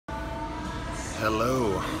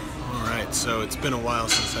Hello. Alright, so it's been a while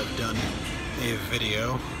since I've done a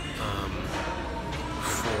video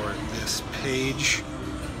for this page,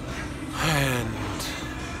 and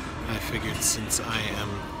I figured since I am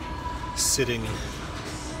sitting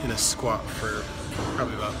in a squat for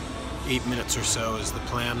probably about 8 minutes or so is the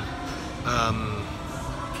plan,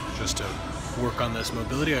 just to work on this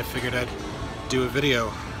mobility, I figured I'd do a video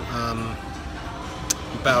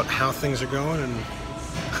about how things are going and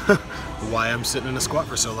why I'm sitting in a squat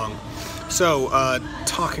for so long. So,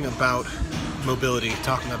 talking about mobility,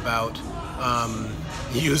 talking about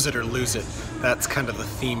use it or lose it, that's kind of the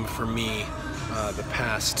theme for me the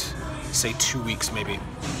past, say, 2 weeks maybe.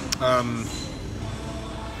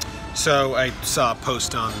 So I saw a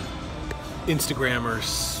post on Instagram or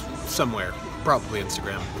somewhere, probably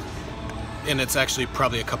Instagram, and it's actually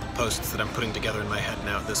probably a couple posts that I'm putting together in my head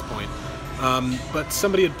now at this point. But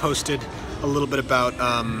somebody had posted a little bit about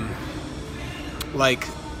like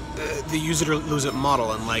the use it or lose it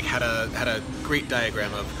model, and like had a great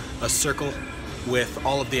diagram of a circle with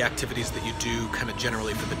all of the activities that you do kind of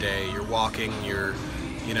generally for the day. Your walking, your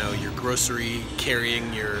grocery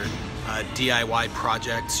carrying, your DIY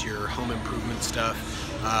projects, your home improvement stuff,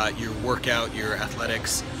 your workout, your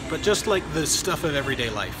athletics, but just like the stuff of everyday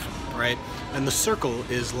life, right? And the circle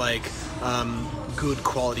is like good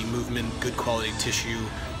quality movement, good quality tissue.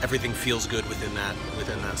 Everything feels good within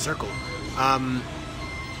that circle.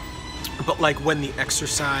 But like when the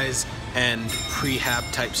exercise and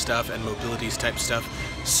prehab type stuff and mobilities type stuff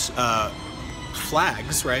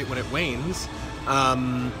flags, right, when it wanes,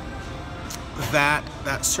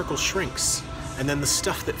 that circle shrinks, and then the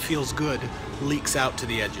stuff that feels good leaks out to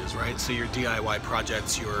the edges, right? So your DIY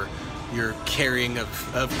projects, your carrying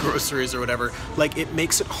of groceries or whatever, like it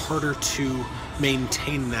makes it harder to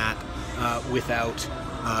maintain that without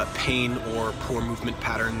pain or poor movement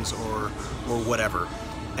patterns or whatever.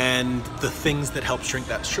 And the things that help shrink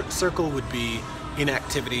that circle would be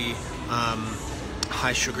inactivity,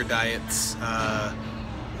 high sugar diets,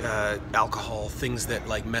 alcohol, things that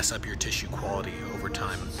like mess up your tissue quality over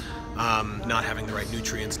time, not having the right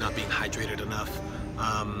nutrients, not being hydrated enough.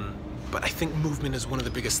 But I think movement is one of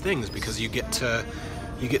the biggest things, because you get to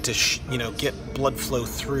get blood flow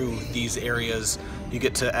through these areas. You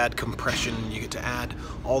get to add compression. You get to add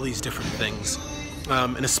all these different things,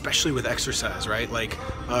 and especially with exercise, right? Like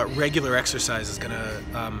regular exercise is gonna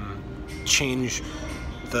change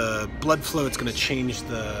the blood flow. It's gonna change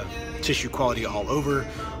the tissue quality all over.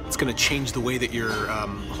 It's gonna change the way that your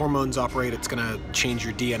hormones operate. It's gonna change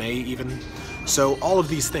your DNA even. So all of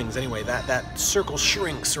these things, anyway, that circle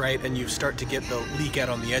shrinks, right? And you start to get the leak out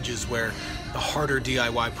on the edges, where the harder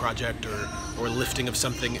DIY project or lifting of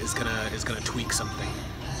something is gonna tweak something.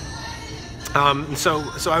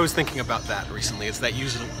 So I was thinking about that recently. It's that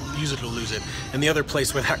use it or lose it. And the other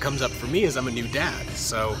place where that comes up for me is I'm a new dad.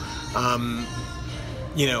 So I'm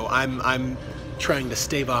trying to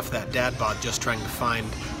stave off that dad bod, just trying to find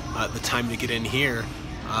the time to get in here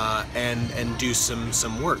and do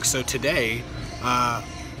some work. So today,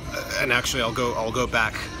 and actually I'll go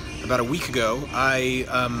back about a week ago.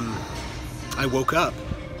 I woke up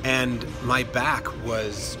and my back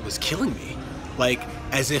was killing me, like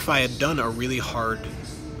as if I had done a really hard,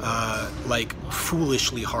 like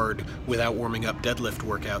foolishly hard, without warming up deadlift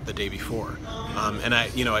workout the day before. And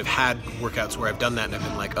I've had workouts where I've done that and I've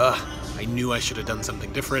been like, I knew I should have done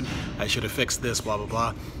something different. I should have fixed this, blah blah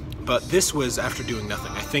blah. But this was after doing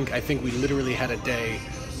nothing. I think we literally had a day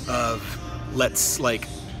of let's like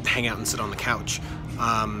hang out and sit on the couch.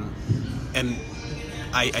 And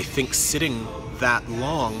I think sitting that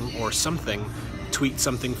long or something tweaked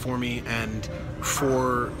something for me, and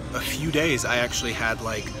for a few days I actually had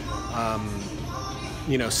like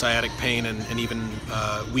sciatic pain and even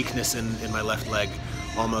weakness in my left leg,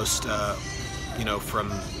 almost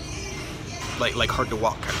from like hard to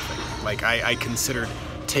walk kind of thing. Like I considered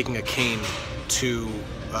taking a cane to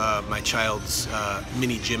my child's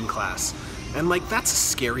mini gym class, and like that's a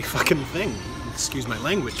scary fucking thing, excuse my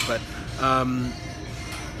language, but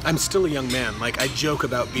I'm still a young man. Like I joke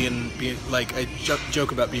about being like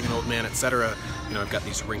joke about being an old man, etc. I've got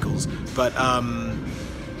these wrinkles, but I'm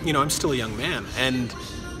still a young man, and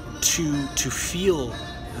to feel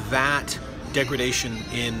that degradation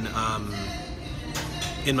in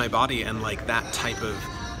my body, and like that type of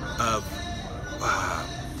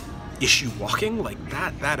issue walking, like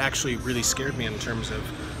that actually really scared me in terms of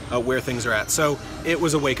where things are at. So it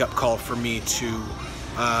was a wake-up call for me to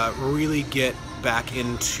really get back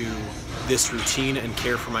into this routine and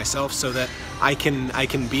care for myself, so that I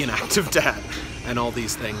can be an active dad and all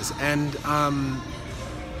these things. And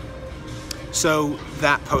So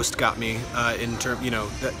that post got me in term, you know,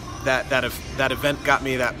 that event got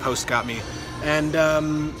me, that post got me, and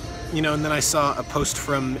you know, and then I saw a post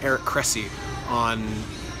from Eric Cressy on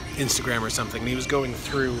Instagram or something, and he was going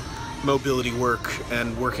through mobility work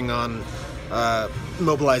and working on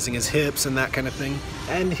mobilizing his hips and that kind of thing,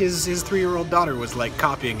 and his 3-year-old daughter was like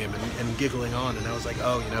copying him and giggling on, and I was like,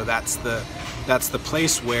 oh, you know, that's the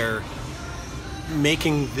place where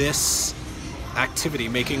making this activity,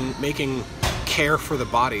 making care for the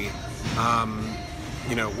body,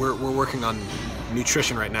 you know, we're working on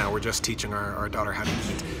nutrition right now. We're just teaching our daughter how to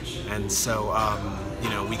eat, and so you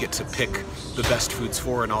know, we get to pick the best foods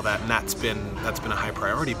for her and all that, and that's been a high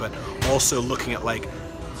priority. But also looking at, like,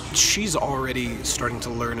 she's already starting to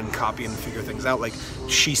learn and copy and figure things out. Like,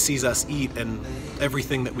 she sees us eat, and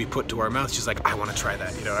everything that we put to our mouth, she's like, I want to try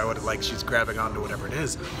that, you know, I would, like, she's grabbing onto whatever it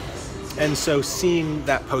is. And so seeing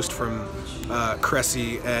that post from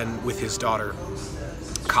Cressy and with his daughter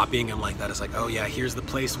copying him like that is like, oh yeah, here's the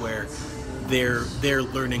place where they're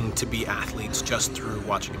learning to be athletes just through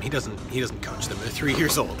watching him. He doesn't coach them. They're 3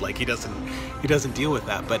 years old. Like, he doesn't deal with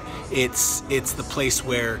that. But it's the place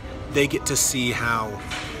where they get to see how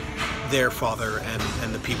their father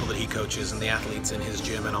and the people that he coaches and the athletes in his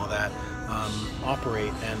gym and all that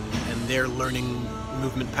operate, and they're learning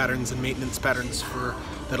movement patterns and maintenance patterns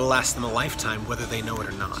that'll last them a lifetime, whether they know it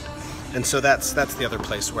or not. And so that's the other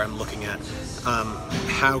place where I'm looking at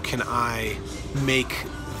how can I make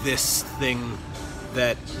this thing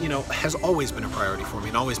that, you know, has always been a priority for me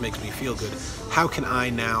and always makes me feel good. How can I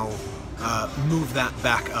now move that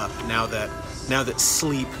back up now that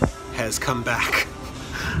sleep has come back?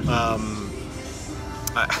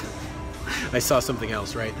 I saw something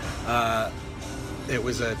else, right? It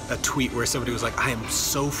was a tweet where somebody was like, I am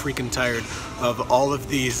so freaking tired of all of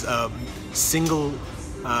these single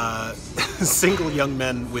young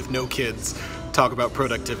men with no kids talk about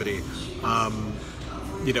productivity,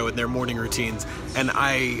 you know, in their morning routines. And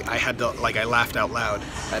I had to, like, I laughed out loud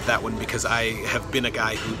at that one, because I have been a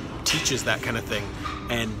guy who teaches that kind of thing,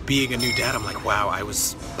 and being a new dad, I'm like, wow, I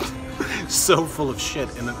was so full of shit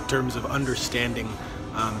in terms of understanding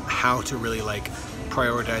how to really, like,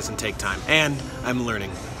 prioritize and take time. And I'm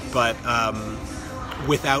learning, but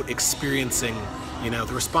without experiencing, you know,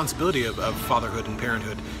 the responsibility of fatherhood and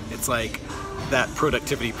parenthood, it's like that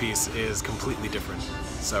productivity piece is completely different.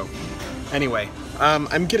 So anyway,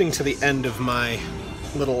 I'm getting to the end of my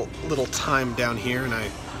little time down here, and I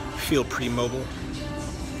feel pretty mobile.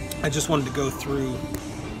 I just wanted to go through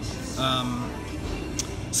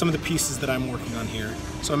some of the pieces that I'm working on here.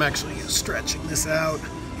 So I'm actually stretching this out,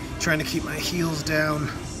 trying to keep my heels down,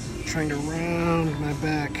 trying to round my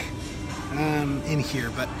back in here.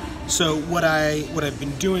 But so what I've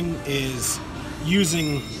been doing is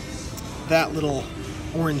using that little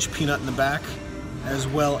orange peanut in the back, as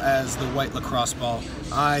well as the white lacrosse ball.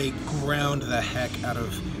 I ground the heck out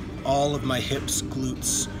of all of my hips,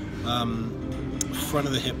 glutes, front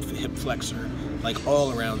of the hip flexor, like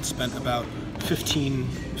all around. Spent about 15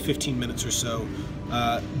 minutes or so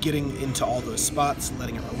getting into all those spots,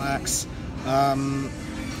 letting it relax.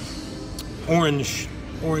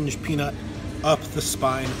 Orange peanut up the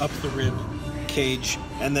spine, up the rib cage,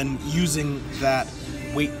 and then using that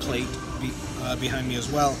weight plate behind me as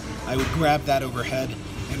well, I would grab that overhead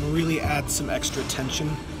and really add some extra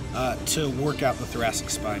tension to work out the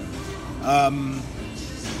thoracic spine.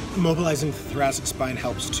 Mobilizing the thoracic spine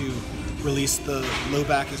helps to release the low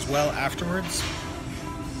back as well afterwards.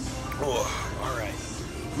 Oh, all right.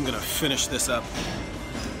 I'm gonna finish this up.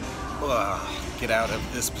 Get out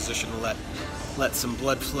of this position, let some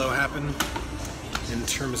blood flow happen in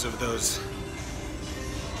terms of those.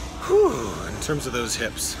 In terms of those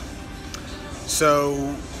hips.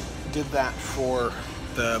 So did that for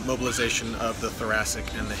the mobilization of the thoracic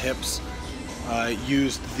and the hips.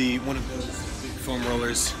 Used one of those big foam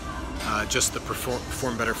rollers, just the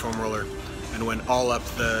Perform Better foam roller, and went all up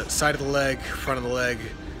the side of the leg, front of the leg,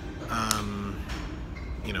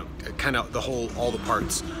 you know, kind of all the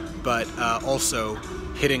parts, but also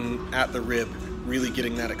hitting at the rib, really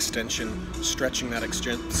getting that extension, stretching that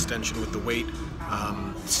extension with the weight.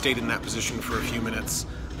 Stayed in that position for a few minutes.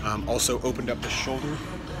 Also opened up the shoulder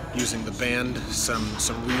using the band, some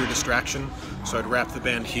rear distraction. So I'd wrap the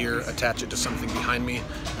band here, attach it to something behind me,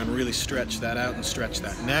 and really stretch that out and stretch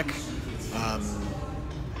that neck.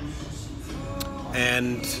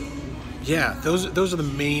 And yeah, those are the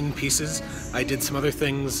main pieces. I did some other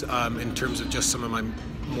things in terms of just some of my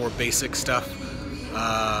more basic stuff,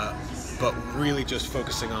 but really just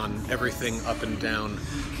focusing on everything up and down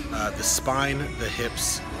the spine, the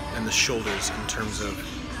hips, and the shoulders in terms of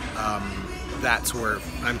that's where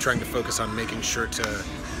I'm trying to focus on making sure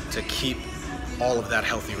to keep all of that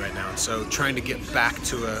healthy right now. So trying to get back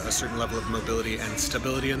to a certain level of mobility and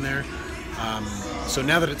stability in there. So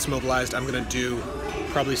now that it's mobilized, I'm going to do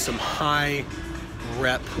probably some high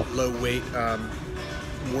rep, low weight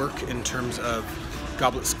work in terms of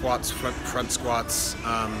goblet squats, front squats,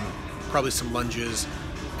 probably some lunges,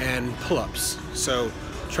 and pull-ups. So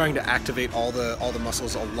trying to activate all the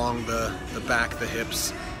muscles along the back, the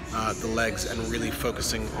hips, the legs, and really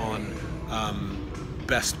focusing on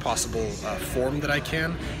best possible form that I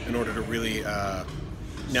can in order to really,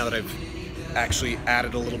 now that I've actually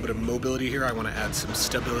added a little bit of mobility here, I want to add some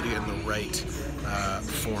stability in the right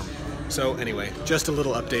form. So anyway, just a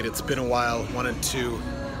little update. It's been a while. Wanted to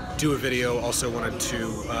do a video. Also wanted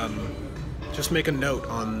to just make a note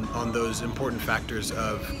on those important factors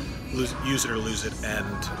of use it or lose it, and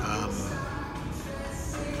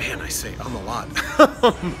man, I say a lot.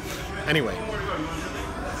 Anyway,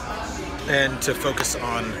 and to focus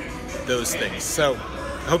on those things. So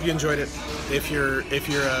I hope you enjoyed it. If you're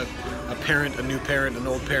a parent, a new parent, an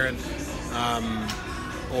old parent,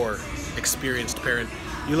 or experienced parent,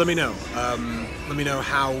 you let me know. Let me know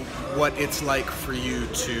what it's like for you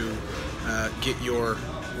to get your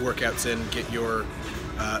workouts in, get your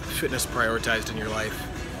fitness prioritized in your life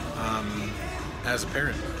as a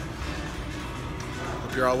parent.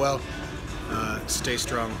 Hope you're all well. Stay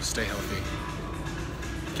strong, stay healthy.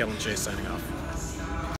 Kellen Chase signing off.